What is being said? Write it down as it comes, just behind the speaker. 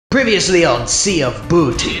Previously on Sea of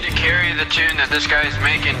Boot. You need to carry the tune that this guy's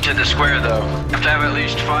making to the square, though. You have to have at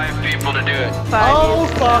least 5 people to do it. Oh,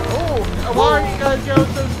 fuck. Oh, why are you guys going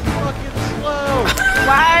so fucking slow?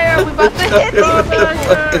 Why are we about to hit these Oh, people?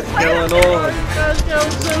 what is going Why on? are you guys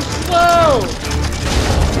going so slow?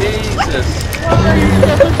 Jesus. Why are you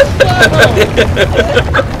going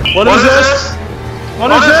slow? What is this?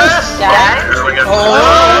 What is this? Guys? What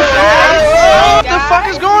the fuck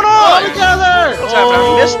is going All on? together! What's happening? I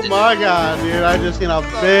missed Oh it. my god, dude. I just seen a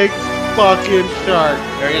big fucking shark.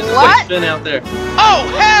 There he is. It's What? like spin out there. Oh,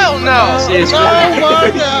 hell no! See his Oh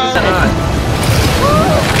my god! Oh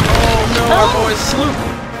no, our boy's sloop.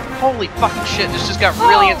 Holy fucking shit, this just got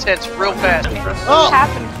really intense real fast. What's Oh!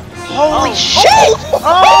 happening? Holy shit!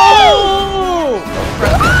 Oh! Oh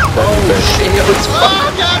shit, it's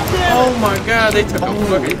Oh, goddamn! Oh my god, they took a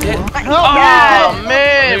fucking hit. Oh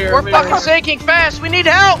man, Here, we're man. fucking sinking fast. We need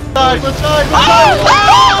help. Let's die!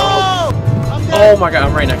 Oh my god,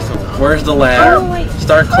 I'm right next to him. Where's the ladder? Oh, wait.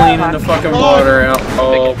 Start cleaning the fucking water out.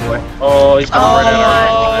 Oh boy. Oh, he's coming right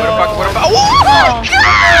at What the our fuck? What the fuck? Oh my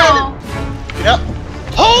god! Yep.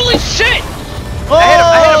 Holy shit! Oh, I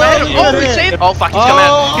hit him! you Oh, we hit. saved. Oh fuck, he's coming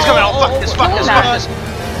out! He's coming out! Oh, fuck this! Fuck this! Fuck this!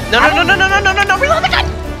 No! Reload the gun! Reload the gun!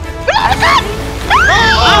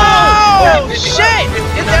 Oh shit!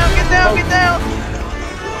 Get down! Get down! Get down!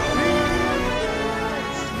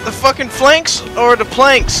 The fucking flanks or the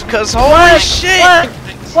planks? Cause holy shit!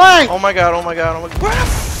 Flank! Oh my god! Oh my god! Oh my god! Where the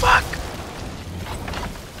fuck?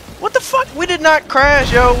 What the fuck? We did not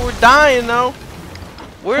crash, yo. We're dying though.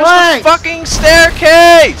 Where's Flanks! the fucking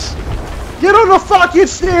staircase? Get on the fucking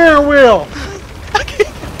steering wheel!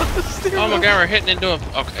 Oh my god, we're hitting into him.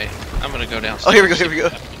 Okay, I'm gonna go downstairs. Oh, here we go. Here we go.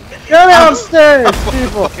 Get downstairs, I'm on the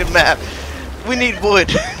people! fucking map. We need wood.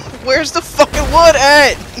 Where's the fucking wood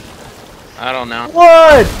at? I don't know.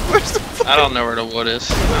 Wood! Where's the fucking I don't know where the wood is.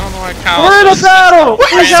 I don't know where Kyle We're in a battle! We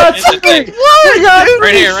Where's got the fucking three! wood, We got dude? Right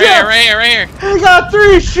three here, right ships! here, right here, right here. We got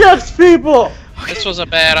 3 ships, people! This was a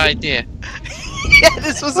bad idea. Yeah,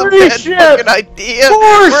 this was a 3 bad ships! fucking idea. 4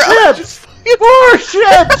 We're ships! 4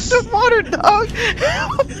 ships! underwater, dog.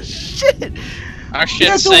 Oh shit. Our Get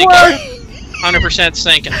shit's to sinking. work! 100%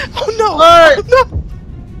 sinking. Oh no. Alright. Oh, no.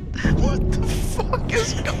 What the fuck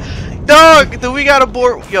is going? Dog, do we gotta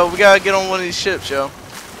board? Yo, we gotta get on one of these ships, yo.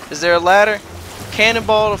 Is there a ladder?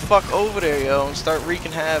 Cannonball the fuck over there, yo, and start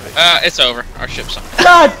wreaking havoc. It's over. Our ship's sunk.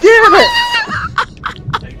 God damn it!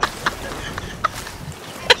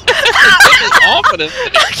 Off of this.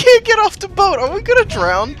 I can't get off the boat. Are we gonna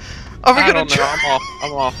drown? Are we I gonna don't know. drown?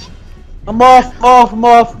 I'm off. I'm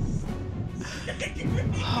off.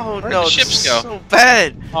 Oh Where'd no, the this ships is go? so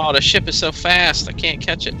bad. Oh, the ship is so fast. I can't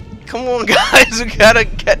catch it. Come on, guys, we gotta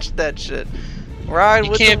catch that shit. Ride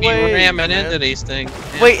You with can't the be waves, ramming man. into these things.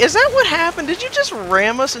 man. Wait, is that what happened? Did you just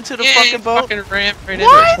ram us into the Yeah, fucking you boat? fucking rammed right into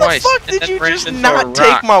Why it the twice. fuck and did then you rammed just into a not take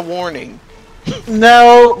rock. my warning?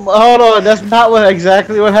 No, hold on. That's not what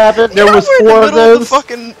exactly what happened. There Yeah, was we're in 4 the of middle those. the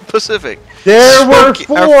fucking Pacific. There were Smoking-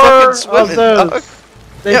 4 or fucking of swimming, those. dog.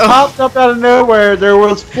 They Yo. popped up out of nowhere. There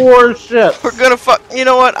was 4 ships. We're gonna fuck. You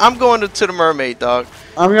know what? I'm going to the mermaid, dog.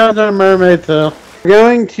 I'm going to the mermaid too. We're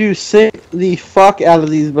going to sink the fuck out of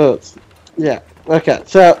these boats. Yeah. Okay.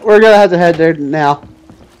 So we're gonna have to head there now.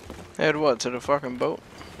 Head what? To the fucking boat?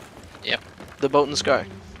 Yep. The boat in the sky.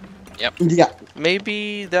 Yeah.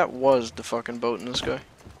 Maybe that was the fucking boat in the sky.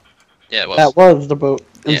 Yeah, it was. That was the boat.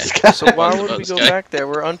 in the Yeah. sky. So why was the would boat we in go the sky. back there?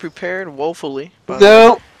 We're unprepared, woefully. by the way.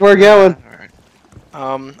 No, we're going.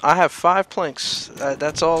 Alright. I have 5 planks.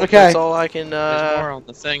 That's all. Okay. That's all I can. There's more on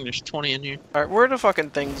the thing. There's 20 in here. All right, where are the fucking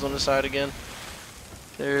things on the side again?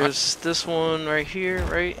 There's this one right here,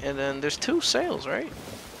 right? And then there's 2 sails, right?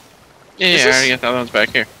 Yeah, Is I this- already got the other ones back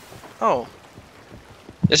here. Oh,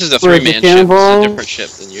 This is a Where's the 3-man ship. This is a cannonballs? different ship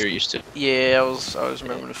than you're used to. yeah. I was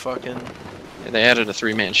remembering the fucking. Yeah, they added a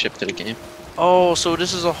 3-man ship to the game. Oh, so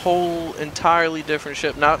this is a whole entirely different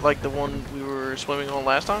ship, not like the one we were swimming on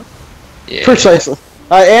last time. Yeah. Precisely.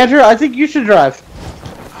 Andrew, I think you should drive.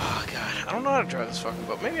 Oh god, I don't know how to drive this fucking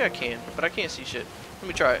boat. Maybe I can, but I can't see shit. Let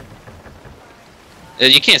me try it.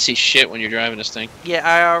 You can't see shit when you're driving this thing. Yeah,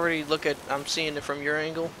 I already look at. I'm seeing it from your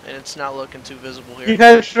angle, and it's not looking too visible Keep here.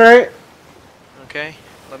 headed straight. Okay,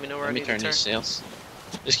 let me know where Let I me need to turn turn. these sails.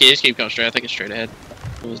 Just keep going straight. I think it's straight ahead.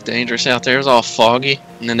 It was dangerous out there. It was all foggy,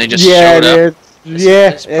 and then they just Yeah, showed up. dude. It's- Yeah,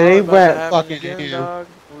 it's and probably they about to went happen fucking again, ham. dog.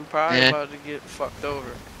 We're probably Yeah. about to get fucked over.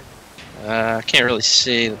 I can't really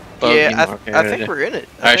see the buggy Yeah, mark. I think we're in it.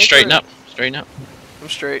 All right, straighten up. Straighten up. I'm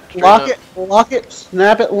straight. Lock it,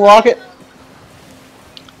 snap it, lock it.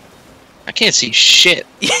 I can't see shit.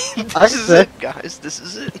 This I is see. it, guys. This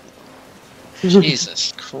is it.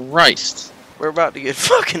 Jesus Christ. We're about to get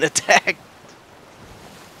fucking attacked.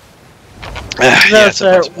 No,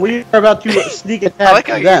 sir. We are about to sneak attack I like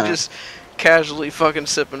how them. you're just casually fucking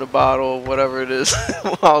sipping a bottle, whatever it is,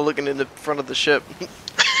 while looking in the front of the ship,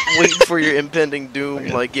 waiting for your impending doom.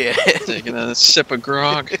 Like, yeah. Taking a sip of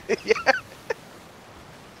grog. Yeah.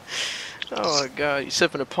 Oh my god, you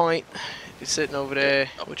sipping a pint. You're sitting over there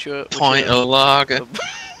with your Point of lager.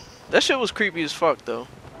 That shit was creepy as fuck, though.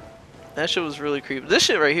 That shit was really creepy. This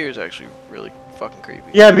shit right here is actually really fucking creepy.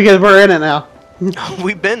 Yeah, because we're in it now.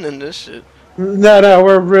 We've been in this shit. No,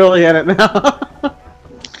 we're really in it now.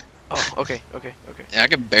 Oh, okay. Yeah, I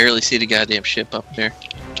can barely see the goddamn ship up there.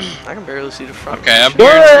 I can barely see the front. Okay, I'm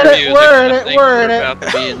We're hearing in some it, music. we're in I it, think we're in it. about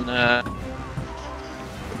to be in,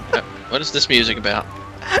 what is this music about?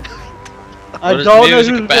 I What is don't know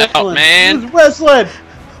music who's about, whistling. man? Who's whistling?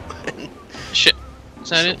 Shit. Is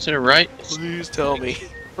that it? To the right? Please tell me.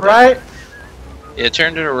 Right? Yeah,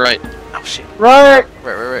 turn to the right. Oh shit. Right?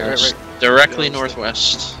 Right. Directly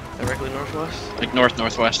northwest. Directly northwest? Like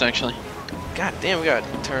northwest, actually. God damn, we gotta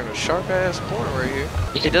turn a sharp ass corner right here.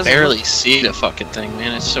 You It can doesn't barely look- see the fucking thing,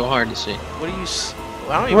 man. It's so hard to see. What do you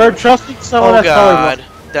well, I don't We're even... trusting someone Oh that's god.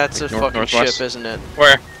 That's a North- fucking northwest. ship, isn't it?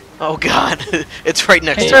 Where? Oh god. It's right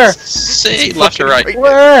next to Where? us. See, It's left or fucking right?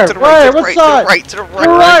 Where? To the Where? right, to the What right, side? to the right, to the To right. the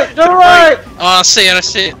right! To the right! Oh, I see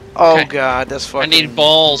it. Oh Okay. god, that's fucking... I need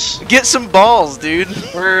balls. Get some balls, dude.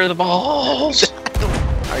 Where are the balls?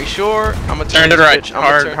 Are you sure? I'm gonna Turn to this the right. bitch.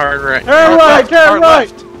 I'ma turn- Hard right. Turn right! Turn hard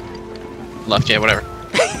right! left. Left, yeah, whatever.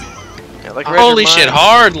 Yeah, like Holy read your shit, mind.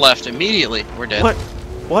 hard left immediately. We're dead. What?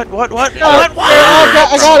 What? No, What? I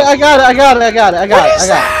got it.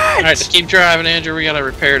 Alright, just keep driving, Andrew. We gotta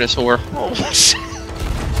repair this whore. Oh shit.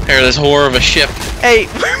 Repair this whore of a ship. Hey,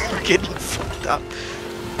 we're getting fucked up.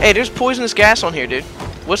 Hey, there's poisonous gas on here, dude.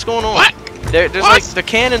 What's going on? What? There's What? like the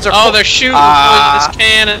cannons are. Oh, they're shooting poisonous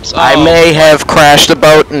cannons. I Oh. may have crashed the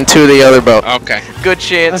boat into the other boat. Okay. Good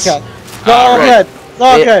chance. Okay. It's all Alright. good. It's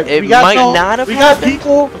all good. It We got might no- not have We got happened.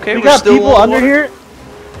 people. Okay, we we're got still people on under water. here.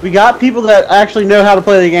 We got people that actually know how to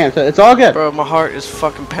play the game, so it's all good. Bro, my heart is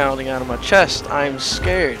fucking pounding out of my chest. I'm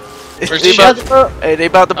scared. Where's They the about ship? to- Hey, they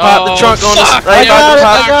about to pop the Oh, trunk on us. fuck. They about to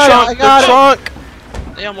pop the I got it. trunk.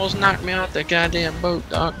 They almost knocked me out that goddamn boat,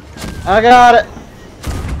 dog. I got it.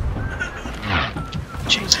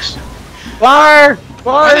 Jesus. Fire!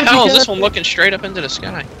 Why Fire! the hell is because- this one looking straight up into the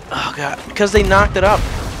sky? Oh god, because they knocked it up.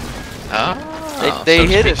 Oh. They so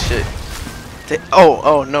to hit speak. his shit.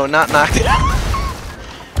 Oh no, not knocked it out.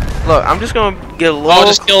 Look, I'm just gonna get a little. Oh,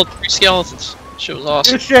 just killed 3 skeletons. Shit was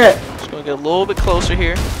awesome. Good shit. Just gonna get a little bit closer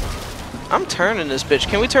here. I'm turning this bitch.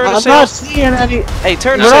 Can we turn the I'm not sails? seeing any. Hey,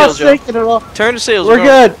 turn the We're not sails, Joe. sinking at all. Turn the sails. We're bro.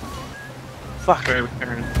 good. Fuck. Where are we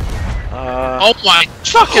turning? Oh my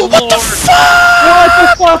fucking What lord! the fuck?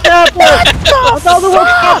 What the fuck happened? Another one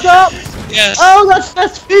popped up. Yes. Oh,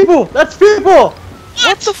 that's people. That's people.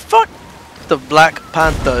 What the fuck? The Black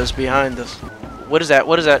Panther is behind us. What is that?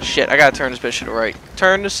 What is that shit? I gotta turn this bitch to the right.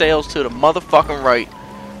 Turn the sails to the motherfucking right.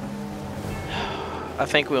 I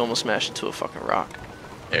think we almost smashed into a fucking rock.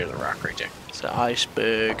 There's a rock right there. It's an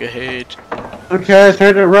iceberg ahead. Okay,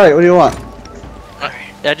 turn to the right. What do you want?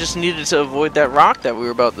 I just needed to avoid that rock that we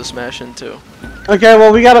were about to smash into. Okay,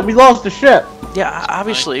 well we lost the ship. Yeah,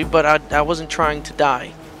 obviously, but I wasn't trying to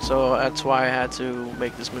die. So that's why I had to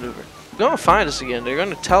make this maneuver. They're gonna find us again. They're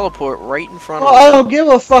gonna teleport right in front Well, of us. I don't give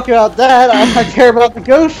a fuck about that. I care about the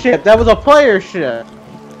ghost ship. That was a player ship.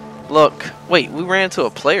 Look, wait, we ran into a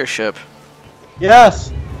player ship.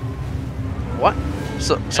 Yes. What?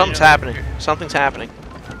 So, something's happening. Something's happening.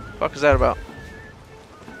 Fuck is that about?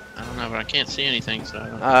 I don't know, but I can't see anything, so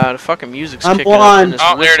I don't. The fucking music's I'm kicking up blind. and it's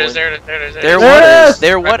Oh, there it is. whistling. There it is. There it is. There There what it is? is.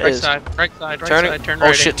 There what right is? side. Right side. Right Turn side. it. Turn Oh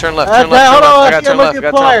right. shit! in. Turn left. Turn Hold left. Turn on. left. I I got to think it turn might left. be I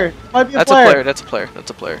a got to turn player. left. Might be a That's a player. player. That's a player.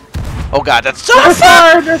 That's a player. Oh god, that's so They're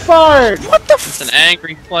far. fired. They're fired. What the? It's an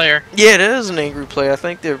angry player. Yeah, it is an angry player. I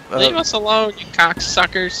think they're. Leave us alone, you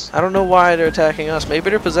cocksuckers. I don't know why they're attacking us. Maybe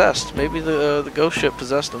they're possessed. Maybe the ghost ship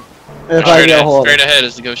possessed them. If I get a hold of Straight it. ahead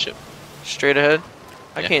is the ghost ship. Straight ahead.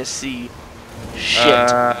 I Yeah. can't see. Shit.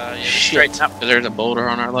 Yeah, Shit. straight up. There's a boulder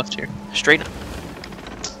on our left here. Straight.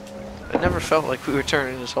 I never felt like we were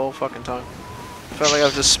turning this whole fucking time. I felt like I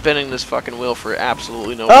was just spinning this fucking wheel for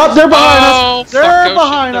absolutely no Oh, reason. they're behind Oh, us. They're fuck, ghost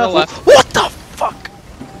behind ship to the us. left. What the fuck?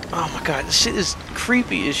 Oh my god, this shit is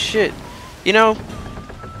creepy as shit. You know,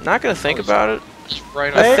 not gonna think about it. Just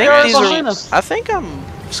right I They off think are these behind are. us. I think I'm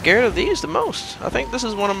scared of these the most. I think this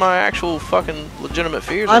is one of my actual fucking legitimate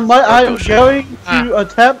fears. I'm of going ghost ship. to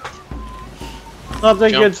attempt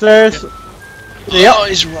something Jump. good, sirs. Yep. Oh,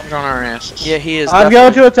 he's right on our asses. Yeah, he is. I'm definitely.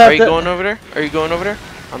 going to attempt Are you it. going over there? Are you going over there?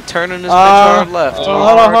 I'm turning this bitch hard left. hold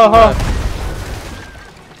on, hold on.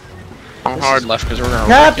 on hard left because we're gonna.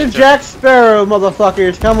 Captain Jack Sparrow,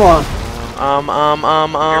 motherfuckers, come on.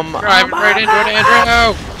 Driving right into it,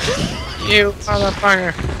 Andrew. You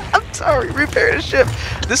motherfucker. I'm sorry. Repair the ship.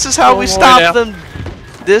 This is how we stop them.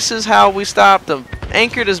 This is how we stop them.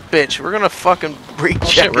 Anchor this bitch. We're gonna fucking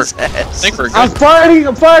recheck his ass. I think we're good.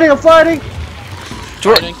 I'm fighting.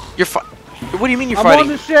 Jordan, you're what do you mean you're I'm fighting? on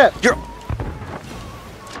the ship. You're.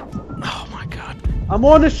 Oh my god. I'm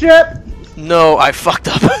on the ship. No, I fucked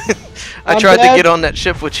up. I I'm tried dead. to get on that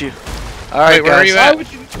ship with you. All right, where are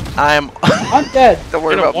guys. you at? I'm. I'm dead. Don't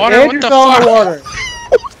worry In the about water? me. Andrew What the fell in fuck? the water.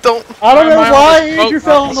 Don't. I don't know Why am I on why this boat Andrew by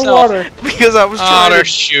fell in the myself? water. Because I was Oh, trying they're to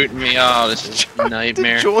shooting me. Oh, this is a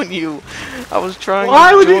nightmare. join you. I was trying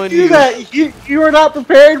Why to would join you do that? You were not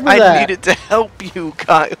prepared for that. I needed to help you,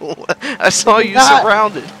 Kyle. I saw you not-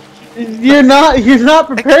 surrounded. You're not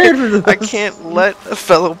prepared for this. I can't let a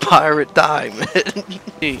fellow pirate die,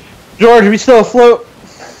 man. George, are we still afloat?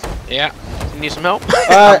 Yeah. You need some help? Alright,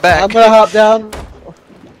 I'm back. I'm gonna hop down.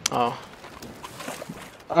 Oh.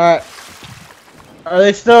 Alright. Are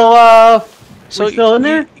they still So we still in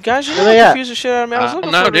there? You guys, you Where know, they at? confuse the shit out of me. I was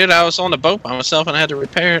looking No, for dude, I was on the boat by myself and I had to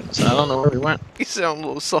repair it, so I don't know where we went. You sound a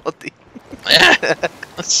little salty. Yeah,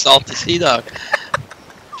 salty sea dog.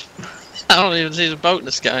 I don't even see the boat in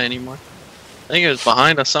the sky anymore. I think it was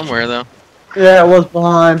behind us somewhere, though. Yeah, it was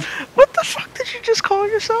behind. What the fuck did you just call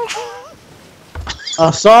yourself?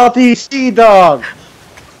 A salty sea dog.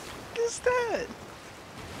 What is that?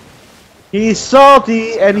 He's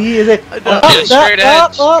salty and he is a I know. Yeah, straight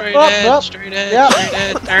ahead, straight ahead, up. straight ahead, Yeah. straight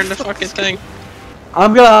ahead. Turn the fucking thing.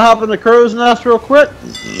 I'm gonna hop in the crow's nest real quick.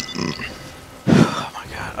 Oh my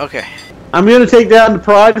god. Okay. I'm gonna take down the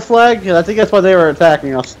pride flag because I think that's why they were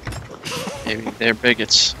attacking us. Maybe they're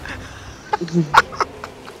bigots.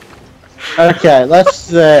 Okay, let's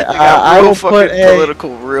say I will put a.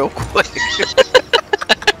 political real quick.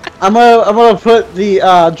 I'm gonna put the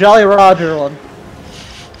Jolly Roger one.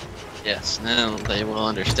 Yes, now they will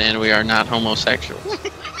understand we are not homosexuals.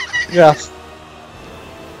 Yes.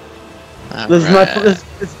 This is my.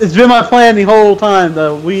 It's been my plan the whole time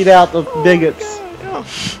to weed out the bigots.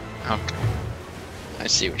 Okay. I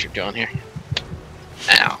see what you're doing here.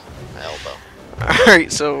 Ow. My elbow.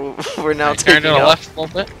 Alright, so we're now Turn to taking the out, left a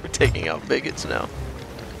little bit. we're taking out bigots now.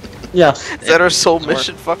 Yes. Is that our sole North.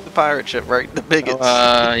 mission? Fuck the pirate ship, right? The bigots.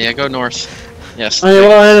 Yeah, go north. Yes. I mean,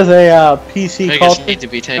 well, it is a PC bigots culture. need to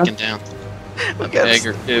be taken down. we A gotta, egg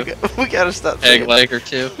or two. we gotta stop Egg saying. leg or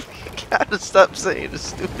two. We gotta stop saying this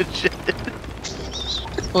stupid shit.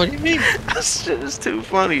 What do you mean? This shit is too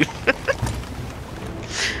funny.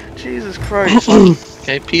 Jesus Christ.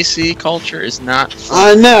 Okay, PC culture is not.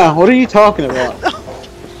 I know. What are you talking about?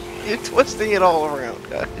 You're twisting it all around,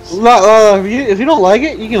 guys. If you don't like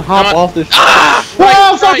it, you can hop Come on. off this. Ah! Whoa,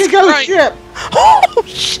 Right, fucking right, ghost right. ship! Oh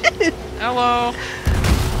shit! Hello.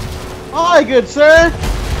 Hi, good sir.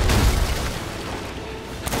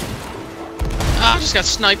 I just got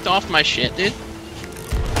sniped off my shit, dude.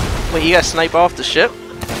 Wait, you got snipe off the ship?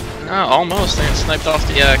 No, almost. I got sniped off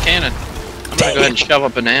the cannon. I'm gonna go ahead and shove a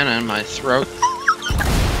banana in my throat.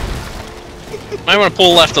 Might want to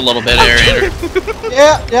pull left a little bit there, Andrew.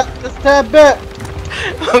 Yeah, just a tad bit.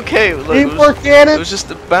 Okay, look, Need more it cannon? was just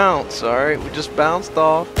a bounce, alright? We just bounced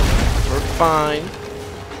off. We're fine.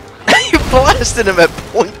 You blasted him at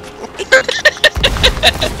point blank.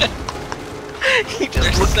 You just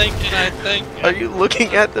There's look, thinking, I think. are you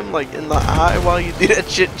looking at them like in the eye while you do that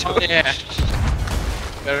shit, Oh, George? yeah.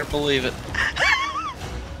 Better believe it.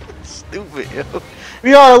 Stupid, yo.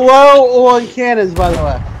 We are low on cannons, by the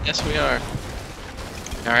way. Yes, we are.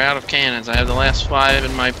 We are out of cannons. I have the last 5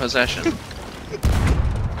 in my possession.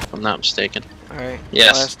 If I'm not mistaken. Alright,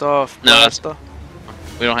 Yes. blast off. No, Blast off.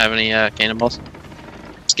 We don't have any cannonballs.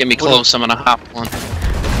 Let's get me close. I'm gonna hop one.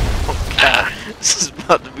 Oh, God. This is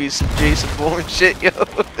about to be some Jason Bourne shit, yo.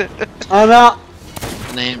 I'm out.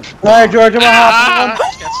 Names. Alright, George, I'm gonna hop on.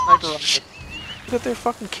 Just got sniper rifle. Look at their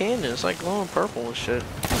fucking cannon. It's like glowing purple and shit.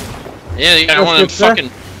 Yeah, you got That's one of them good, sir.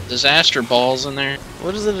 fucking disaster balls in there.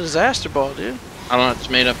 What is a disaster ball, dude? I don't know if it's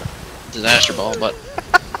made up of disaster ball, but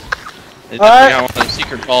they Alright. definitely got one of them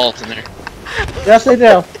secret balls in there. Yes, they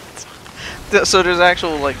do. So there's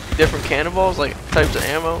actual, like, different cannonballs, like, types of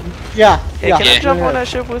ammo? Yeah. Hey, yeah. can I Yeah. jump on that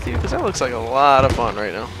ship with you? Because that looks like a lot of fun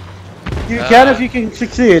right now. You can if you can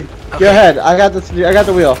succeed. Okay. Go ahead. I got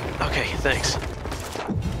the wheel. Okay, thanks.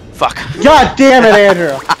 Fuck. God damn it,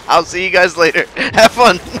 Andrew. I'll see you guys later. Have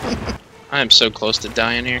fun. I am so close to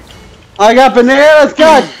dying here. I got bananas.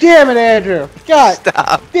 God damn it, Andrew. God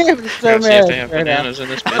Stop. damn it, so Let's see if they mad have right now. bananas in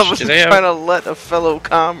this I bitch. was Do they have? trying to let a fellow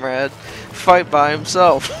comrade fight by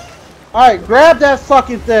himself. Alright, grab that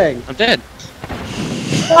fucking thing. I'm dead.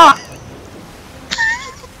 Fuck.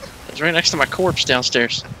 It's right next to my corpse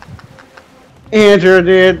downstairs. Andrew,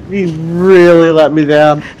 dude, you really let me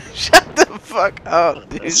down. Shut the fuck up,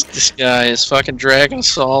 dude. This guy is fucking dragging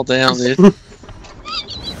us all down, dude.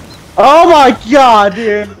 Oh my god,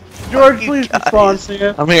 dude. George, you please guys. respond,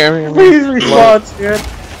 Sam. I'm here. Please respond, Sam.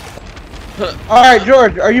 Alright,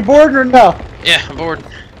 George, are you bored or no? Yeah, I'm bored.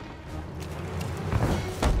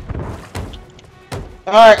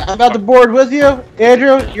 Alright, I'm about to board with you.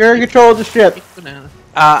 Andrew, you're in control of the ship. Banana.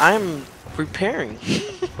 I'm repairing.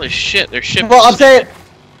 Holy shit, there's ship. Well, I'm saying,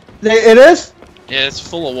 it is? Yeah, it's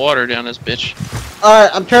full of water down this bitch. Alright,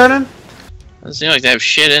 I'm turning. Doesn't seem like they have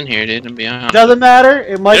shit in here, dude, to be honest. Doesn't matter.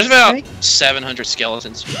 It might There's about be. 700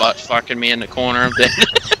 skeletons butt fucking me in the corner. I'm dead.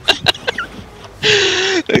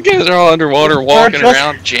 These guys are all underwater walking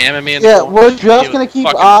around, jamming me in the Yeah, corner. we're just gonna keep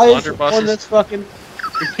Fucking eyes blunderbusses. on this fucking.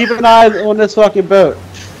 Keep an eye on this fucking boat.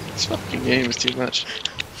 This fucking game is too much.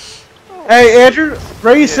 Hey, Andrew,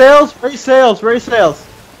 raise sails, raise sails, raise sails.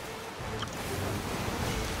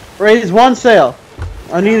 Raise one sail.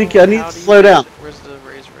 I need to slow down. Where's the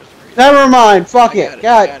razor? Never mind. Fuck I it. got it,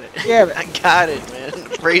 God I got it. damn it. I got it, man.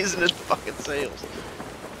 Raising his fucking sails.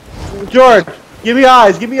 George, give me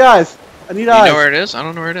eyes. Give me eyes. I need You eyes. know where it is? I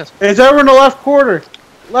don't know where it is. It's over in the left corner.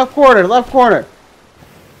 Left corner. Left corner.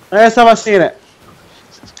 Last time I seen it.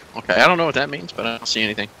 Okay, I don't know what that means, but I don't see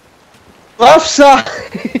anything. Left side.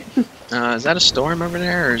 Is that a storm over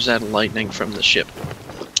there, or is that lightning from the ship?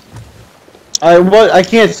 I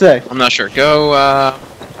can't say. I'm not sure. Go,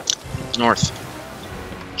 north.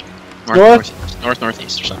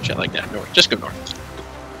 Northeast or some shit like that. North. Just go north.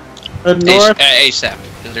 Head north. ASAP,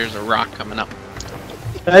 because there's a rock coming up.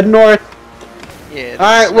 Head north. Yeah.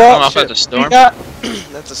 Alright, well, Come up at the storm?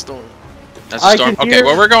 That's a storm. That's a I storm. can Okay, hear-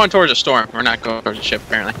 well, we're going towards a storm. We're not going towards a ship,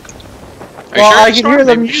 apparently. Are you Well, sure I it's a can hear storm?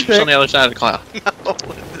 the Maybe the ship's music. on the other side of the cloud. No,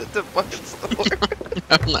 it's a fucking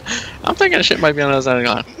storm. I'm thinking the ship might be on the other side of the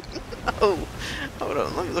cloud. Oh, hold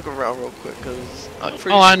on. Let me look around real quick, cause I'm pretty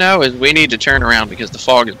All I know is we need to turn around because the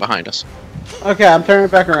fog is behind us. Okay, I'm turning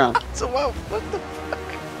it back around. So what the?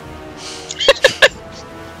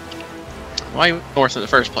 Why you went north in the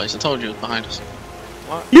first place? I told you it was behind us.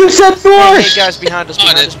 What? You said Hey, north. hey guys, behind us! Oh,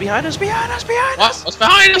 I Behind did. us! Behind us! Behind us! Behind What? us! What's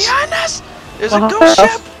behind us? Behind us! There's a Behind ghost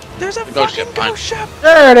us. ship! There's a Ghost fucking ship behind. ghost ship!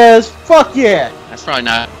 There it is. Fuck yeah. That's probably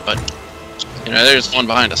not, but you know, there's one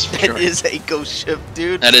behind us for That sure. is a ghost ship,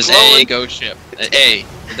 dude. That is Glowing. a ghost ship. A.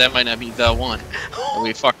 That might not be the one.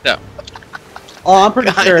 We fucked up. Oh, I'm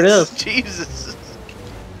pretty sure it Guys, is. Jesus.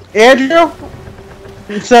 Andrew.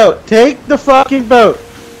 So take the fucking boat.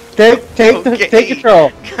 Take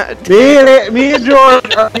control. God Me and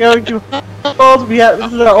George are going to.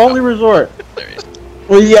 This is our only resort. There he is.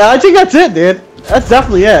 Well, yeah, I think that's it, dude. That's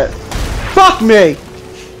definitely it. Fuck me.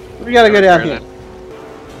 We gotta go down here.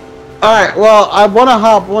 Alright, well, I want to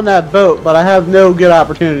hop on that boat, but I have no good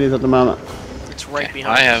opportunities at the moment. It's right Okay,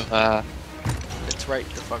 behind us. I It's right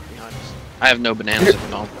the fuck behind us. have no bananas at the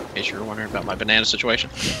moment. In case you're wondering about my banana situation.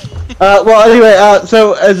 Well, anyway,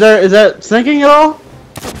 so is that sinking at all?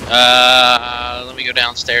 Let me go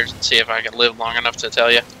downstairs and see if I can live long enough to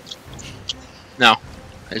tell you. No.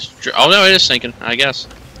 Oh no, it is sinking, I guess.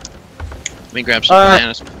 Let me grab some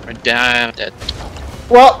bananas. I'm dead.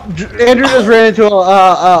 Well, Andrew just ran into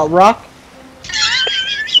a rock,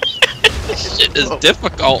 This shit is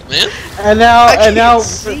difficult, man. and now can't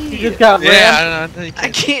see he just got rammed. Yeah, I I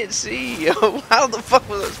can't see, yo. How the fuck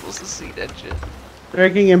was I supposed to see that shit?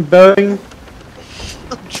 Drinking and boating.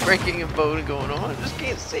 Drinking and boating going on. I just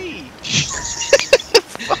can't see.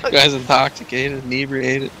 You guys intoxicated,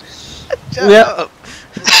 inebriated. Shut Yep. up.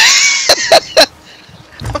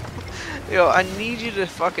 Yo, I need you to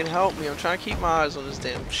fucking help me. I'm trying to keep my eyes on this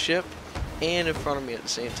damn ship and in front of me at the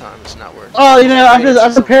same time. It's not working. Oh, you know, I'm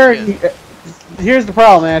Something repairing. good. Here's the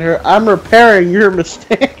problem, Andrew. I'm repairing your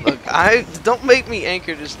mistake. Look, don't make me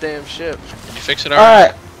anchor this damn ship. Did you fix it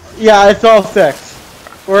already? Alright. Yeah, it's all fixed.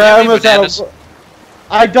 We're Do you have any almost out bananas? of.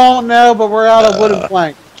 I don't know, but we're out of wooden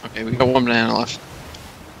plank. Okay, we got one banana left.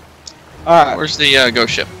 Alright. Where's the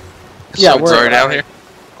ghost ship? It's Yeah, so we're- bright out here.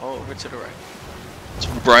 Oh, over to the right. It's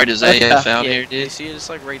bright as Okay. AF out Yeah, here, you dude. see it? It's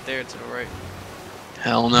like right there to the right.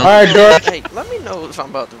 Hell no. Alright, George. Hey, let me know if I'm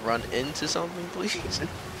about to run into something, please.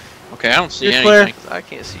 Okay, I don't see You're clear. anything. I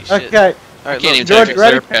can't see shit. Okay. I Alright, can't look, even George, take it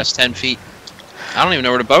ready? clear past 10 feet. I don't even know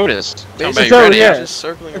where the boat is. Tell me about basically, you over ready. here. just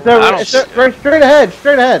circling It's around. I over. don't It's see it. right straight ahead.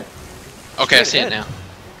 Straight ahead. Okay, I Straight see it ahead.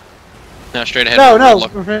 now. No, straight ahead. No, where we're no,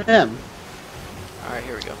 looking. for him. Alright,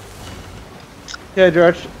 here we go. Okay,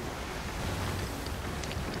 George.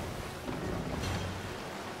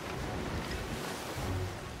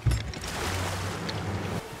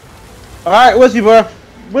 Alright, with you, bro.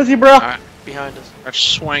 With you, bro. Alright. Behind us. Are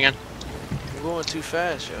swinging. We're going too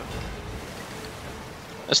fast, yo.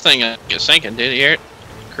 This thing is sinking. Did you hear it?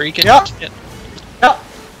 Creaking. Yep. Shit. Yep.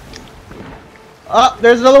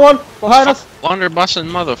 There's another one behind us. Blunderbussing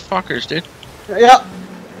motherfuckers, dude. Yep. Down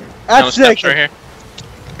the That's steps it. right here.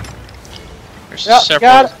 There's Yep, several.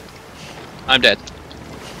 got it. I'm dead.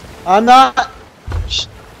 I'm not.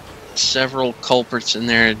 Several culprits in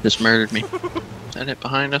there that just murdered me. Is that it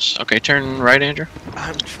behind us? Okay, turn right, Andrew.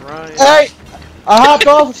 I'm trying. Hey! I hopped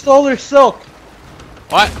off and stole their silk.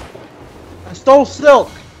 What? I stole silk.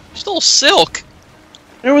 You stole silk.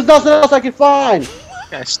 There was nothing else I could find.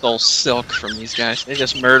 I stole silk from these guys. They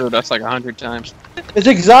just murdered us like 100 times. It's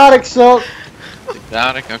exotic silk.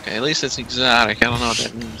 Exotic? Okay, at least it's exotic. I don't know what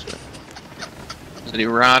that means, but... Is it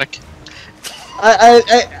erotic?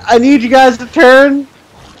 I need you guys to turn.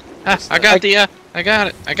 Ah, I got the, I got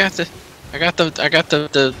it. I got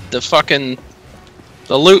the fucking...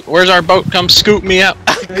 The loot. Where's our boat? Come scoop me up.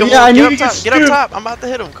 Come Yeah, I on, need get to up top. get Get up scooped. top. I'm about to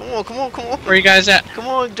hit him. Come on, come on, come on. Where you guys at? Come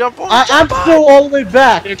on, jump on. I'm jump on. still all the way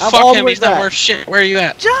back. Dude, I'm fuck all the him. way He's not back. worth shit. Where are you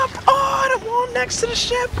at? Jump on. I'm on next to the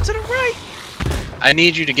ship. To the right. I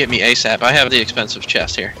need you to get me ASAP. I have the expensive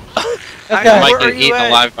chest here. Okay. I might Where are get you eaten at?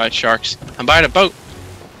 alive by sharks. I'm by the boat.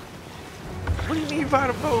 What do you mean by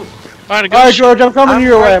the boat? By the All right, ghost ship. George, I'm coming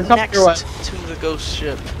your way. I'm coming next your way. to the ghost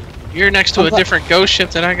ship. You're next to a different ghost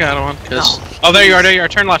ship that I got on. Cause... Oh, there you are. There you are.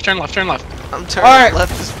 Turn left. Turn left. Turn left. I'm turning All right.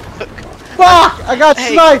 left as fuck. Fuck! I got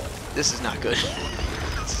Hey. sniped. This is not good.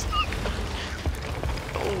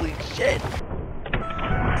 Holy shit.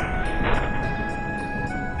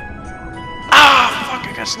 Ah,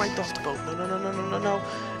 fuck, I got sniped off the boat. No, no, no, no, no, no, no.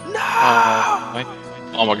 No! Wait.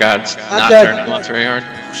 Oh my god. It's I'm not dead. turning left very hard.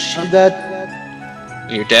 I'm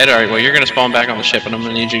dead. You're dead? Alright, well, you're gonna spawn back on the ship, and I'm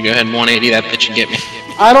gonna need you to go ahead and 180 that bitch and get me.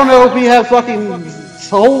 I don't know if we have fucking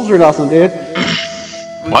souls or nothing, dude.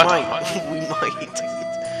 We What? might. We might.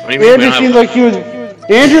 What do you mean? We Andrew don't seemed have... like he was.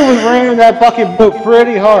 Andrew was ramming that fucking boat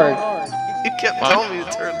pretty hard. You kept What? telling me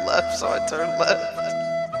to turn left, so I turned left.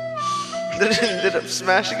 Then it ended up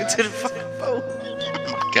smashing into the fucking boat.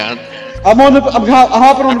 God. I'm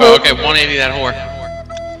hopping on the Oh, boat. okay, 180 that whore.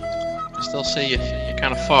 I still see you. You're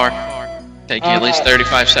kind of far. Take you at least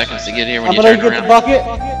 35 seconds to get here when I'm you gonna turn get around. the bucket.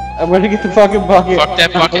 I'm gonna get the fucking bucket. Fuck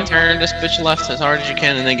that bucket, turn this bitch left as hard as you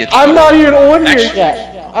can, and then get. I'm not even on here Actually-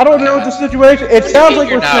 yet. I don't know what the situation. It sounds like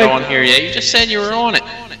You're we're not on sinking. here yet. You just said you were on it.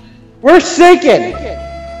 We're sinking.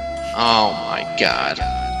 Oh my god.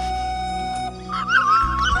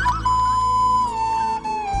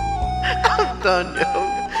 I'm done, yo.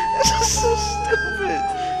 This is so stupid.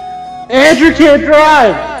 Andrew can't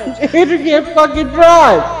drive. Andrew can't fucking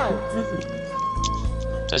drive.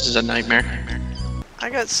 This is a nightmare. I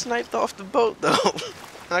got sniped off the boat, though.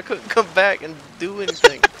 I couldn't come back and do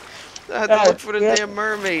anything. I had to look for the damn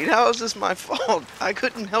mermaid. How is this my fault? I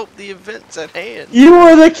couldn't help the events at hand. You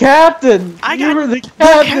were the captain. You were the The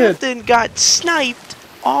captain. captain got sniped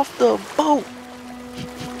off the boat.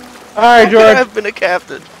 All right, How could I George. have been a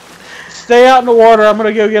captain? Stay out in the water. I'm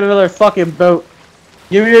gonna go get another fucking boat.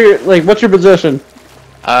 Give me your what's your position?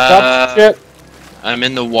 Stop shit. I'm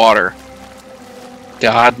in the water.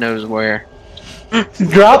 God knows where.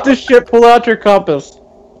 Drop the ship. Pull out your compass.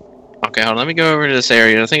 Okay, hold on. Let me go over to this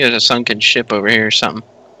area. I think there's a sunken ship over here or something.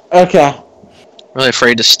 Okay. I'm really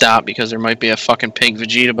afraid to stop because there might be a fucking pink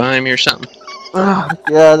Vegeta behind me or something. Oh,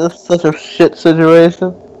 yeah, this is such a shit situation.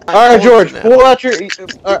 All right, George. Pull out your.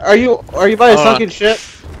 Are you by a Hold sunken on. ship?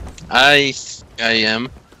 I am.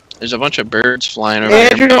 There's a bunch of birds flying over here.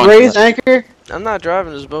 Andrew, raise anchor. I'm not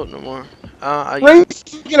driving this boat no more. Raise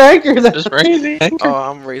fucking anchor. That's Just raising anchor. Oh,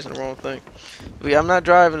 I'm raising the wrong thing. Yeah, I'm not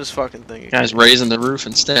driving this fucking thing. Guys raising the roof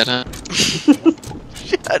instead, huh?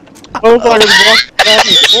 Shut up. Motherfuckers walking back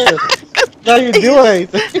and forth. Not even doing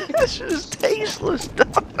anything. This shit is tasteless,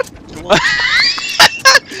 dog.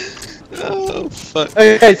 Oh fuck.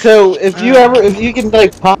 Okay, so if you can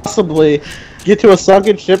possibly get to a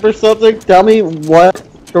sunken ship or something, tell me what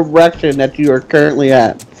direction that you are currently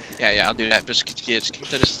at. Yeah, I'll do that. Just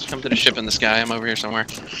come to the ship in the sky. I'm over here somewhere.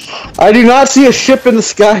 I do not see a ship in the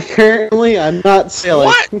sky currently. I'm not sailing.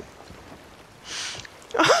 What?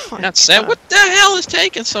 Oh my That's sad. What the hell is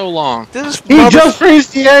taking so long? This He just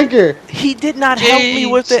raised the anchor. He did not help me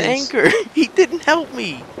with the Jesus. anchor. He didn't help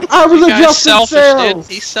me. I was You guy's adjusting selfish, sails.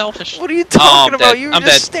 dude. He's selfish. What are you Oh, talking I'm about? dead. You were I'm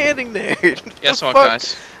just dead. standing there. Guess The what, fuck?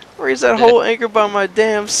 guys? Raised that Dead. whole anchor by my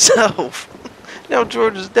damn self. Now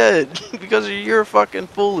George is dead because of your fucking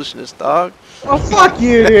foolishness, dog. Oh fuck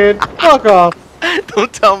you, dude. Fuck off.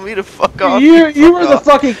 Don't tell me to fuck off. You Fuck were the off.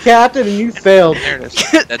 fucking captain and you failed. There it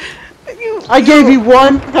is. That- You I gave you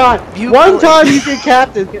one time. One blame- time you get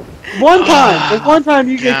captain. One time. The one time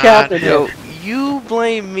you get God. captain. Yo, you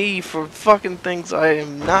blame me for fucking things I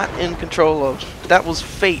am not in control of. That was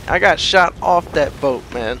fate. I got shot off that boat,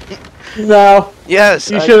 man. No.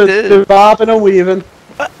 Yes, You I should have did. been bobbing and weaving.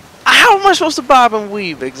 How am I supposed to bob and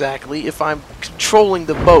weave exactly if I'm controlling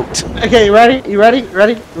the boat? Okay, you ready? You ready?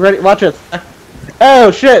 Ready? Ready? Watch this.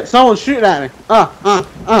 Oh shit! Someone's shooting at me.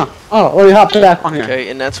 Oh, let me hop back on here. Okay,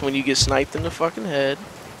 and that's when you get sniped in the fucking head.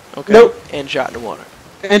 Okay. Nope. And shot in the water.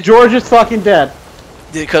 And George is fucking dead.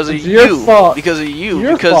 Because of It's your you. fault. Because of you.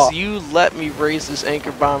 Your Because fault. you let me raise this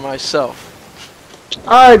anchor by myself.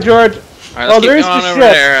 All right, George. Alright, Well, let's keep there's going the over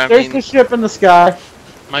ship. there. I There's mean, the ship in the sky.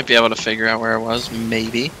 might be able to figure out where it was,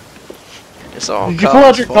 maybe. It's all Did you pull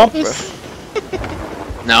out Colin's your fault, compass?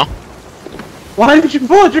 No, Why did you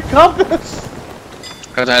pull out your compass?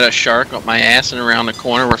 because I had a shark up my ass and around the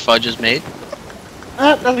corner where fudge is made.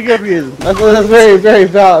 That's a good reason. That's a very, very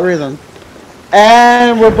valid reason.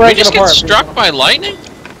 And we're Did we breaking just get apart. struck people. by lightning?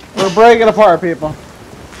 We're breaking apart, people.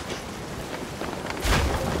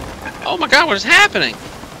 Oh my god, what is happening?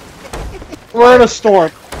 We're in a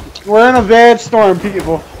storm. We're in a bad storm,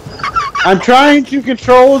 people. I'm trying to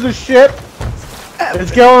control the ship.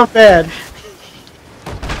 It's going bad.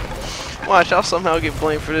 Watch, I'll somehow get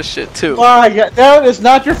blamed for this shit too. My God, no, it's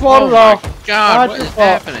not your fault Oh at all. my god, Not what your is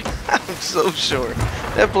fault. happening? I'm so sure.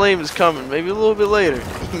 That blame is coming. Maybe a little bit later.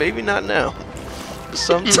 Maybe not now.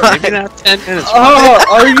 Sometime. Maybe not 10 minutes. Oh,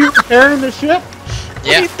 are you repairing the ship? What do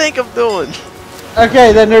Yeah. you think I'm doing?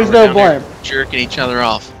 Okay, then there's no Down there blame. jerking each other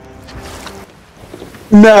off.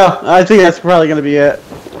 No, I think that's probably gonna be it.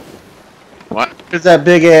 What? It's that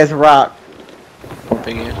big ass rock.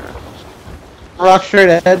 Big answer. Rock straight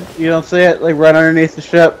ahead. You don't see it, like right underneath the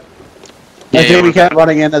ship. I think we kept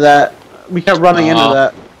running into that. We kept running into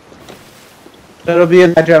that. It'll be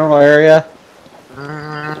in that general area.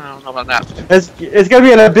 I don't know about that. It's gonna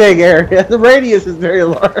be in a big area. The radius is very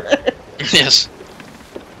large. Yes.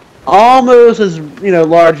 Almost as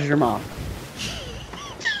large as your mom.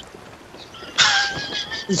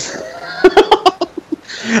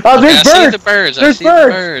 Oh, there's I see birds. the birds. I There's see the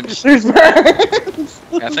birds. birds. There's birds.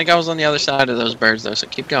 I think I was on the other side of those birds though, so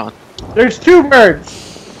keep going. There's two birds.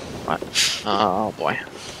 What? Oh boy.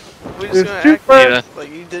 We're just There's gonna two act birds.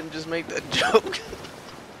 like you didn't just make that joke.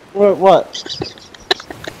 What?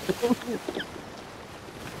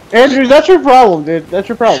 Andrew, that's your problem, dude. That's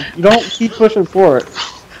your problem. You don't keep pushing forward.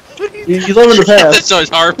 What are you You live in the past. So it's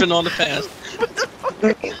harping on the past.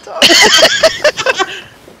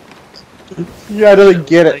 You gotta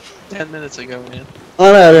get it. Like 10 minutes ago, man.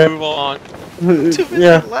 I know, Move on. dude. too busy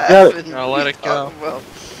Yeah. laughing? I'll let it go. Well,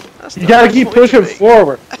 You gotta keep pushing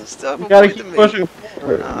forward. I still have You a gotta point to keep make. pushing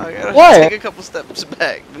forward. No, I gotta What? take a couple steps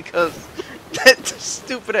back because that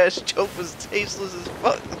stupid ass joke was tasteless as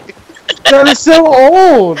fuck. That is so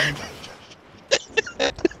old.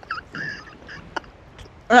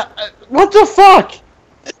 What the fuck?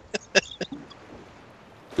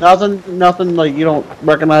 Nothing. Like you don't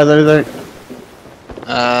recognize anything.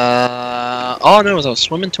 All I know is I was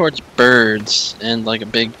swimming towards birds and like a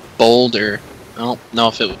big boulder. I don't know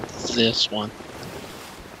if it was this one.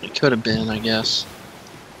 It could have been, I guess.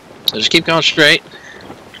 So just keep going straight,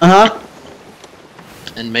 and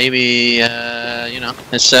maybe,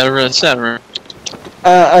 etc., etc.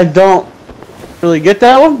 I don't really get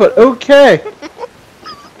that one, but okay.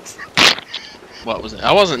 What was it?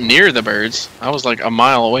 I wasn't near the birds. I was like a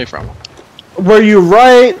mile away from them. Were you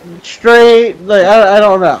right, straight? Like I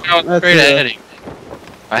don't know. I was That's straight ahead.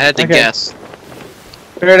 I had to Okay. guess.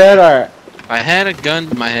 Straight ahead. All right. I had a gun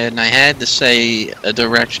to my head and I had to say a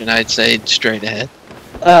direction. I'd say straight ahead.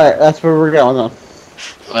 All right. That's where we're going then.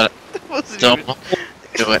 But That wasn't don't even,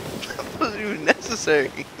 do it. that wasn't even necessary.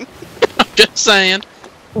 I'm just saying.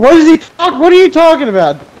 What is he talk? What are you talking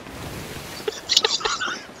about?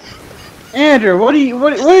 Andrew, what do you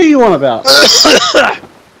want about?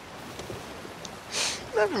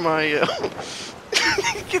 Never mind, yo.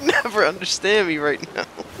 You can never understand me right now.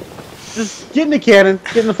 Just get in the cannon.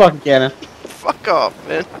 Get in the fucking cannon. Fuck off,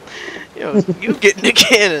 man. Yo, you get in the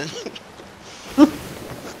cannon.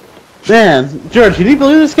 Man, George, can you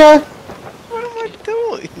believe this guy? What am I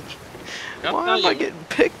doing? Why am I getting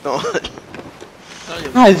picked on?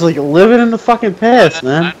 Ah, he's like living in the fucking past, I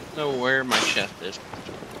man. don't know where my chest is.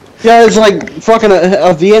 Yeah, it's like fucking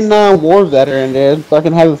a Vietnam War veteran, dude.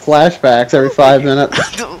 Fucking having flashbacks every 5 minutes.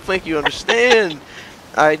 I don't think you understand.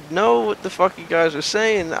 I know what the fuck you guys are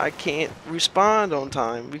saying. I can't respond on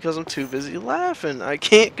time because I'm too busy laughing. I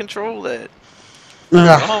can't control that.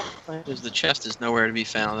 Ugh. Oh, the chest is nowhere to be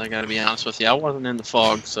found. I gotta be honest with you. I wasn't in the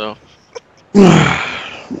fog, so.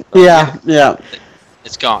 Yeah, yeah.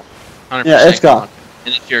 It's gone. 100% Yeah, it's gone.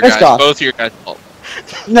 And it's your It's guys, gone. both your guys' fault.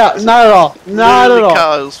 No, not at all. Not at Literally all.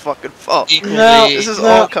 Kyle's fucking fault. Equally, No, This is no.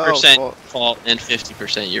 all Kyle's 50% fault. and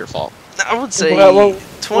 50% your fault. I would say What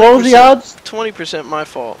 20%. was the odds? 20% my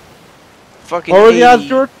fault. Fucking What were the odds, 80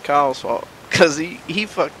 George? Kyle's fault. Cause he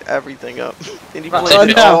fucked everything up. And he Right,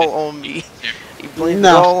 blamed it no. all on me. He blamed it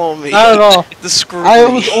No, all on me. not at all. The screw I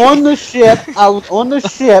me. was on the ship. I was on the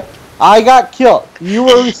ship. I got killed. You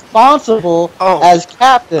were responsible Oh. as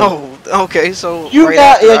captain. Oh, okay, so You right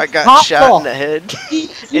got after it I got popped shot off. in the head.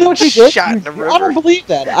 You know what you did? Shot in the I river. don't believe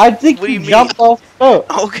that. I think What do you you jumped off the boat.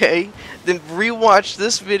 Okay, then rewatch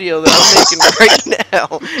this video that I'm making right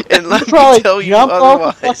now, and let me Probably tell you jumped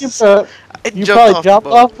off the fucking otherwise. boat. I You jumped probably off jumped the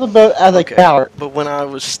boat. off the boat as a coward. But when I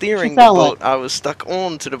was steering the sound boat, like- I was stuck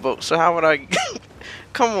onto the boat. So how would I?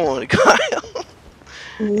 Come on, Kyle.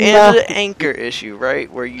 And Nah. the anchor issue,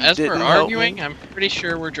 right? Where you As didn't we're help arguing, me. I'm pretty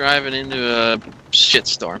sure we're driving into a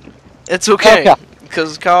shitstorm. It's okay, Okay.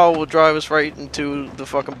 because Kyle will drive us right into the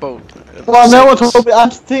fucking boat. and Well, no save one us. told me. I'm a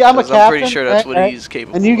 'Cause captain. I'm pretty sure that's right, what right? he's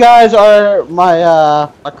capable. And you guys are my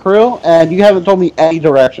crew, and you haven't told me any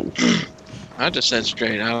direction. I just said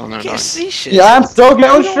straight. I don't know. can't see shit. Yeah, I'm still We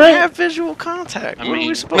going don't straight. have visual contact. I What are mean, we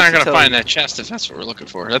we're supposed not to gonna tell find you? that chest if that's what we're looking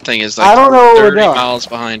for. That thing is I like don't know where we're 30 going. miles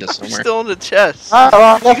behind us I'm somewhere. still in the chest. Alright,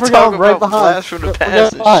 well, I guess You we're talk going right about behind. blast from the We're past going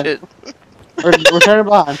and behind. shit. We're turning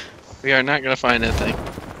behind. We are not gonna find that thing.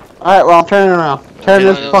 Alright, well, I'm turning around. Turning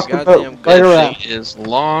Yeah, this those fucking goddamn boat right good around. It is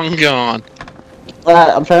long gone. Alright,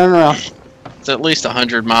 I'm turning around. It's at least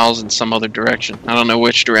 100 miles in some other direction. I don't know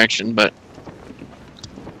which direction, but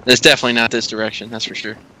it's definitely not this direction. That's for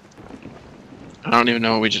sure. I don't even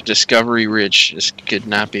know. We just Discovery Ridge. This could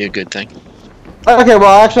not be a good thing. Okay,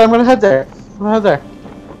 well, actually, I'm gonna head there. I'm gonna head there.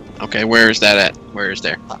 Okay, where is that at? Where is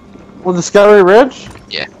there? Well, Discovery Ridge?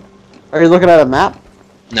 Yeah. Are you looking at a map?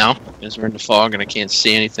 No, because we're in the fog and I can't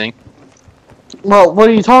see anything. Well, what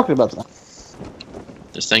are you talking about then?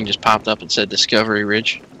 This thing just popped up and said Discovery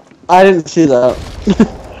Ridge. I didn't see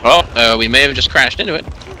that. Well, we may have just crashed into it.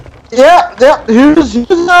 Yeah, yeah. Who's Andrew?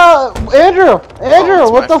 Andrew, it's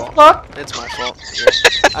what my the fault. fuck? It's my fault.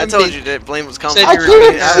 I told you that blame was coming. Said I you were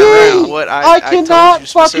can't gonna see. around. What I told cannot you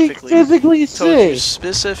fucking specifically. physically Told you see.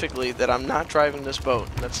 specifically that I'm not driving this boat.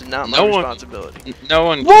 That's not my No one- responsibility. No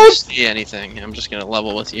one can What? see anything. I'm just gonna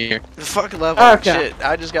level with you here. The fucking level Okay. shit.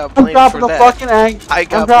 I just got I'm blamed dropping for the that. fucking egg. I I'm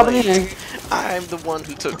got dropping the blamed. egg. I'm the one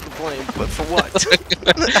who took the blame, but for what?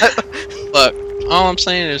 Look, all I'm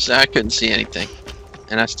saying is I couldn't see anything,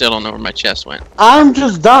 and I still don't know where my chest went. I'm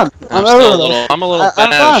just done. I'm over still a this. little, I'm a little I'm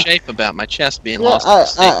bent out done. of shape about my chest being Yeah, lost. in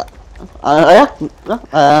this thing. I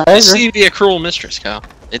You agree. seem to be a cruel mistress, Kyle.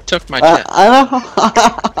 It took my I chest. know.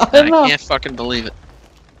 I and I know. can't fucking believe it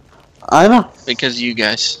I know. because of you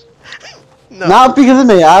guys. No, Not because of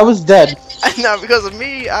me. I was dead. not because of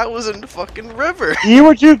me. I was in the fucking river. You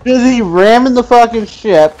were too busy ramming the fucking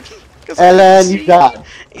ship, 'Cause I and didn't then see you died.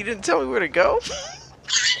 You didn't tell me where to go.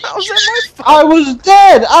 How was that my fault? I was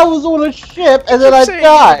dead. I was on a ship, and then I Keep saying you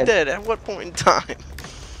were died. dead. At what point in time?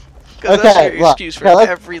 Because that's Okay, your look, excuse for okay,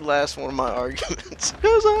 let's- every last one of my arguments.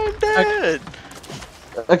 Because I'm dead.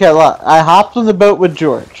 Okay, look. I hopped on the boat with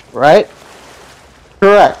George, right?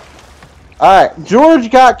 Correct. Alright, George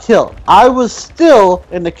got killed. I was still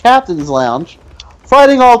in the captain's lounge,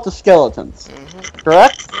 fighting off the skeletons.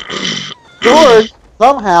 Correct? George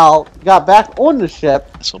somehow got back on the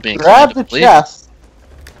ship, This will be grabbed inclined to the believe you. chest.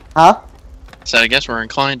 Huh? So I guess we're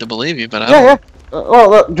inclined to believe you, but I Yeah, don't. yeah. Well,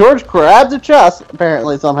 look, George grabbed the chest,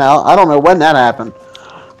 apparently, somehow. I don't know when that happened.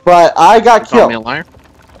 But I got Call me a killed. liar.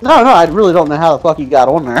 No, I really don't know how the fuck you got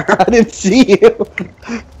on there. I didn't see you.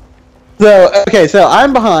 So, okay, so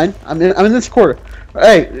I'm behind. I'm in this quarter.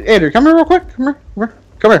 Hey, Andrew, come here real quick. Come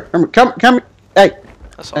here. Hey.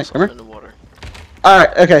 I saw Hey, come something here. in the water.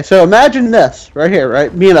 Alright, okay, so imagine this right here,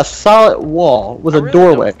 right? Being a solid wall with I a really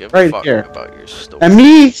doorway don't give a right fuck here. about your story. And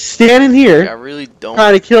me standing here I really don't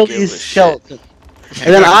trying to kill give these a shit. skeletons.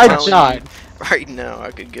 And then I'm I telling you, died. Right now,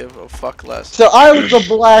 I could give a fuck less. So I was the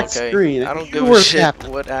black Okay, screen. I don't You give were a shit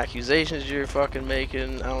captain. what accusations you're fucking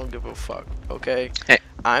making. I don't give a fuck. Okay, Hey,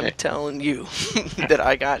 I'm hey. telling you that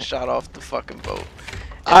I got shot off the fucking boat.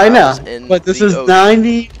 And I know, was in but this the is ocean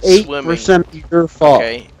 98% of your fault.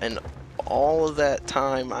 Okay, and all of that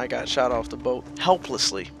time I got shot off the boat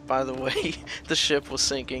helplessly. By the way, the ship was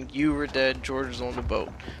sinking. You were dead. George was on the boat.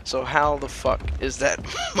 So how the fuck is that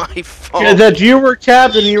my fault? Yeah, that you were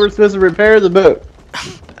captain, you were supposed to repair the boat.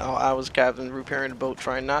 Oh, I was captain repairing the boat,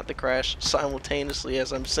 trying not to crash simultaneously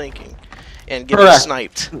as I'm sinking and getting Correct.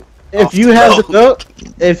 sniped. If Off you the have the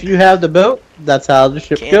boat. boat, that's how the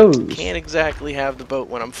ship goes. Can't exactly have the boat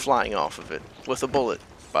when I'm flying off of it with a bullet.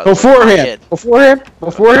 By the way, my head.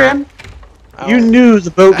 Beforehand, you knew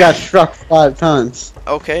the boat got struck 5 times.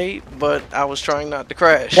 Okay, but I was trying not to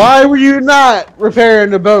crash. Why were you not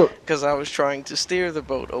repairing the boat? Because I was trying to steer the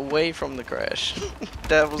boat away from the crash.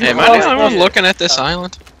 That was. Hey, am I the only one looking at this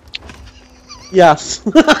island? Yes.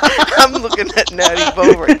 I'm looking at Natty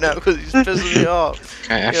Bow right now because he's pissing me off.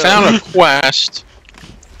 Okay, I found a quest.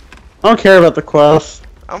 I don't care about the quest.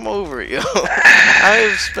 I'm over it, yo. I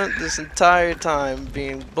have spent this entire time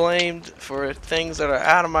being blamed for things that are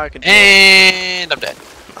out of my control. And I'm dead.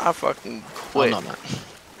 I fucking quit. Oh, no, I'm not.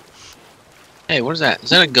 Hey, what is that?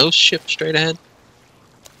 Is that a ghost ship straight ahead?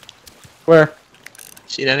 Where?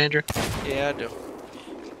 See that, Andrew? Yeah, I do.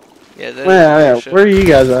 Yeah, that yeah. Where are you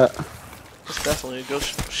guys at? It's definitely a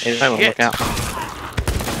ghost ship. Hey, you might want to look out.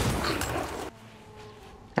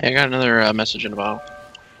 Hey, I got another message in the bottle.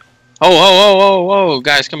 Oh,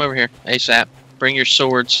 guys, come over here. ASAP. Bring your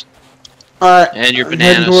swords. Alright. And your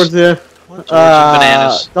bananas. Towards the,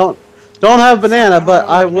 bananas. Don't have banana, but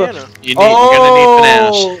I will. You're gonna need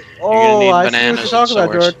bananas. You're gonna need I bananas see what you're talking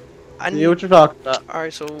about, George. I see what you're talking about.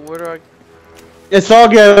 Alright, so where do I... It's all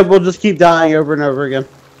good. We'll just keep dying over and over again.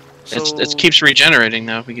 So... It keeps regenerating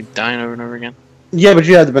now. We keep dying over and over again. Yeah, but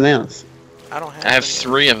you have the bananas. I don't have. I have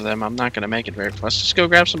 3 of them. I'm not gonna make it very. Let's just go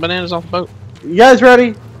grab some bananas off the boat. You guys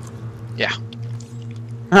ready? Yeah.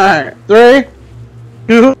 Alright. 3,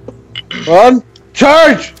 2, 1,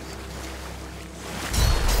 charge!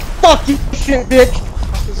 Fuck you, shit, bitch!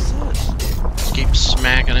 What is this? Just keep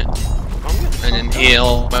smacking it. And then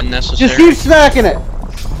heal when necessary. Just keep smacking it!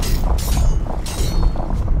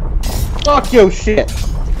 Fuck your shit!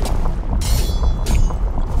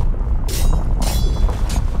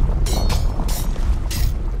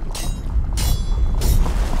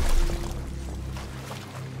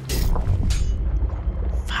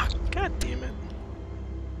 God damn it.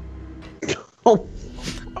 Oh.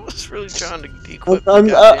 I was really trying to equip I'm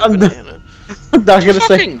banana. I'm not gonna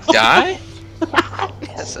say. Fucking die?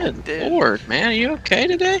 Yes, I Good did. Lord, man, are you okay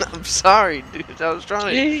today? I'm sorry, dude. I was trying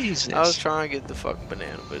to. Jesus. I was trying to get the fucking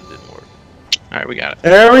banana, but it didn't work. All right, we got it.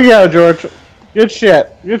 There we go, George. Good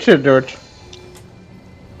shit. Good shit, George.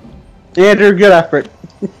 Andrew, good effort.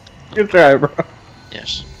 Good try, bro.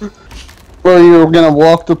 Yes. Well, you were gonna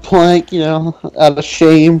walk the plank, you know, out of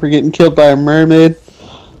shame for getting killed by a mermaid.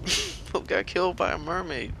 Who got killed by a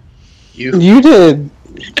mermaid? You. You did.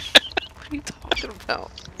 What are you talking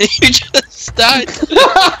about? You just died to the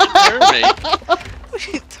mermaid. What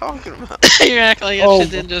are you talking about? You act like that shit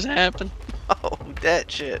didn't just happen. Oh, that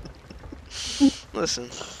shit. Listen,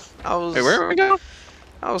 I was. Hey, where are we going?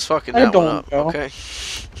 I was fucking that one up. Know. Okay.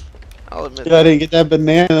 I'll admit. I didn't get that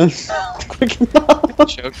banana quick enough.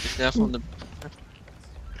 Choked to death on the.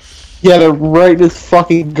 He had it right in his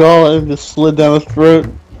fucking gullet and just slid down his throat.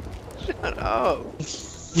 Shut up.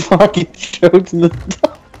 Fucking choked in the.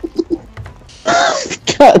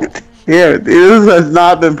 God damn it, dude. This has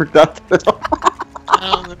not been productive at all.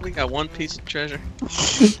 I don't think we got one piece of treasure.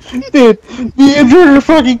 Dude, the injured are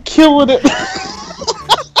fucking killing it.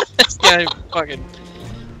 This guy fucking.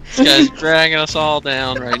 This guy's dragging us all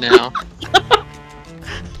down right now.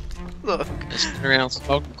 Look. Just around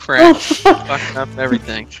smoking crack, fucking up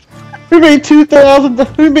everything. We made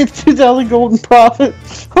 2,000. We made 2,000 gold in profit.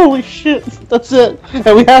 Holy shit, that's it.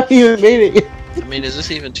 And we haven't even made it yet. I mean, is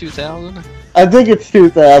this even 2,000? I think it's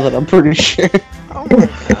 2,000. I'm pretty sure. Oh my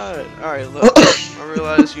god. Alright, look. I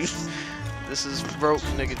realize this is broke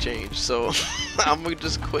nigga change, so I'm gonna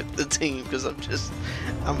just quit the team because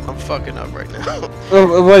I'm fucking up right now.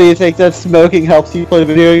 What do you think? That smoking helps you play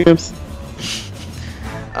video games?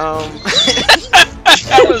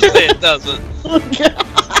 That was it, doesn't it?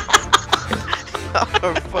 Y'all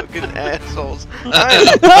are fucking assholes. I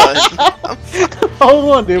am done.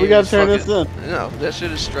 Hold on, dude. We gotta turn this in. No, that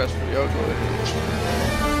shit is stressful. Y'all go ahead.